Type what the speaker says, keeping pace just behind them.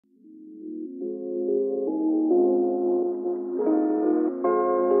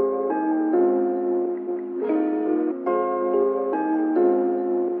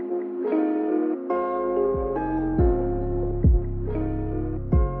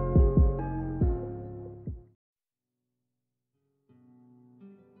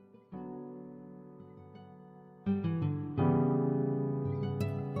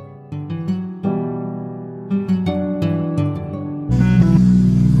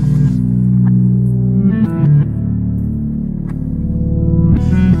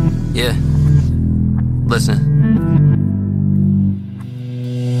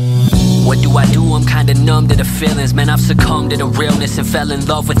What do I do? I'm kinda numb to the feelings. Man, I've succumbed to the realness and fell in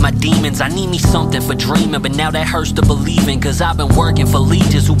love with my demons. I need me something for dreaming, but now that hurts to believe in. Cause I've been working for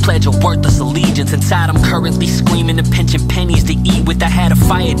legions who pledge a worthless allegiance. Inside I'm currently screaming and pinching pennies to eat with. I had a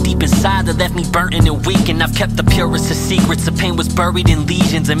fire deep inside that left me burnt and weak, and I've kept the purest of secrets. The pain was buried in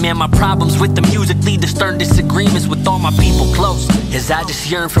legions, and man, my problems with the music lead to stern disagreements with all my people close. As I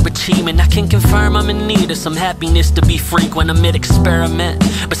just yearn for achievement, I can confirm I'm in need of some happiness to be frequent. I'm mid-experiment,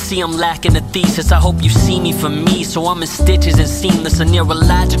 but see I'm lacking a thesis. I hope you see me for me, so I'm in stitches and seamless. A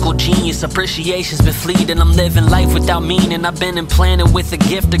neurological genius, appreciation's been fleeting. I'm living life without meaning. I've been implanted with a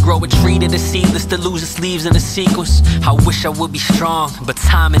gift to grow a tree that is seedless, to lose its leaves in a sequence. I wish I would be strong, but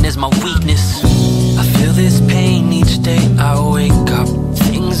timing is my weakness. I feel this pain each day I wake up.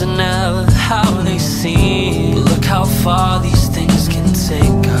 Things are never how they seem. Look how far these things can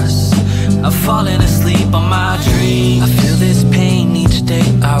take us. I've fallen asleep on my dream. I feel this pain each day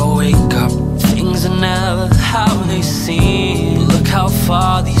I wake up. Things are never how they seem. Look how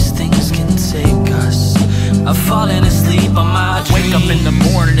far these things can take us. I've fallen asleep on my dream. Wake up in the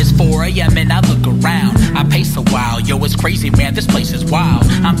morning, it's 4 AM and I look around. I pace a while, yo, it's crazy, man, this place is wild.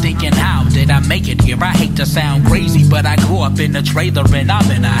 I'm thinking, how did I make it here? I hate to sound crazy, but I grew up in a trailer and I'm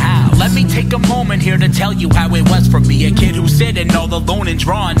in a house. Let me take a moment here to tell you how it was for me. A kid who's sitting all alone and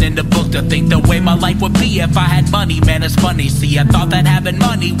drawn in the book, to think the way my life would be if I had money. Man, it's funny, see, I thought that having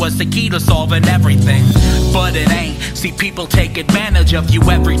money was the key to solving everything, but it ain't. See, people take advantage of you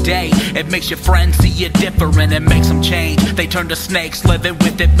every day. It makes your friends see you different, it makes them change. They turn to snakes, living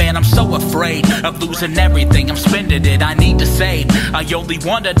with it, man, I'm so afraid of losing everything. I'm spending it, I need to save. I only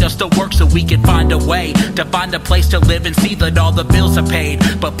wanted us to work so we could find a way to find a place to live and see that all the bills are paid.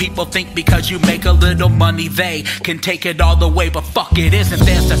 But people think because you make a little money they can take it all away, but fuck, it isn't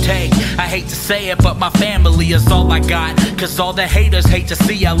theirs to take. I hate to say it, but my family is all I got. Cause all the haters hate to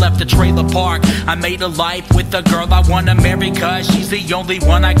see I left the trailer park. I made a life with a girl I wanna marry, cause she's the only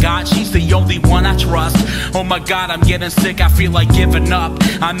one I got. She's the only one I trust. Oh my god, I'm getting sick, I feel like giving up.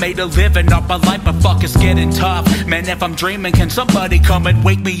 I made a living off my life, but fuck, it's getting tough. Man, if I'm dreaming, can somebody come and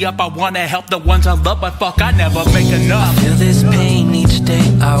wake me up? I wanna help the ones I love, but fuck, I never make enough. I feel this pain each day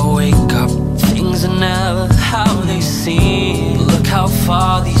I wake up. Things are never how they seem. Look how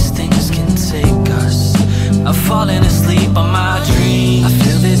far these things can take us. I've fallen asleep on my dream. I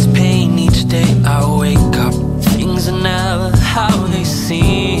feel this pain each day I wake up. Things are never how they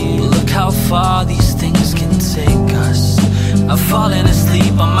seem. Look how far these things can take us. I've fallen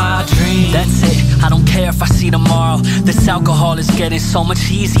asleep on my dream. That's it, I don't care if I see tomorrow. This alcohol is getting so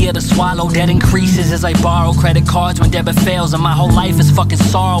much easier to swallow. That increases as I borrow credit cards when debit fails. And my whole life is fucking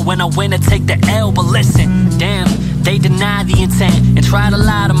sorrow. When I win I take the L, but listen, damn, they deny the intent and try to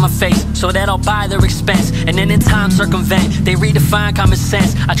lie to my face so that I'll buy their expense, and then in time circumvent. They redefine common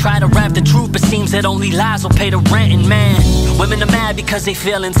sense. I try to rap the truth, but seems that only lies will pay the rent. And man, women are mad because they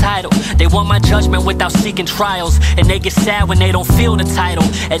feel entitled. They want my judgment without seeking trials, and they get sad when they don't feel the title.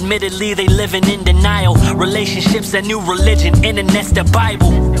 Admittedly, they living in denial. Relationships their new religion, internet's their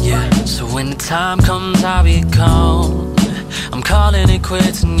Bible. Yeah. So when the time comes, I'll be calm. I'm calling it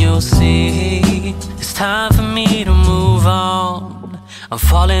quits and you'll see. It's time for me to move on. I'm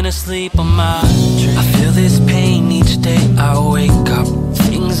falling asleep on my dream. I feel this pain each day I wake up.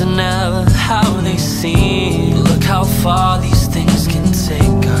 Things are never how they seem. Look how far these things can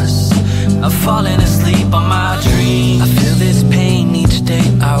take us. I've fallen asleep on my dream. I feel this pain each day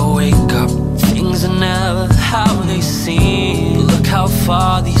I wake up. Things are never how they seem. Look how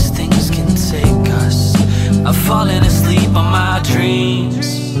far these things can take us. I've fallen asleep on my dream.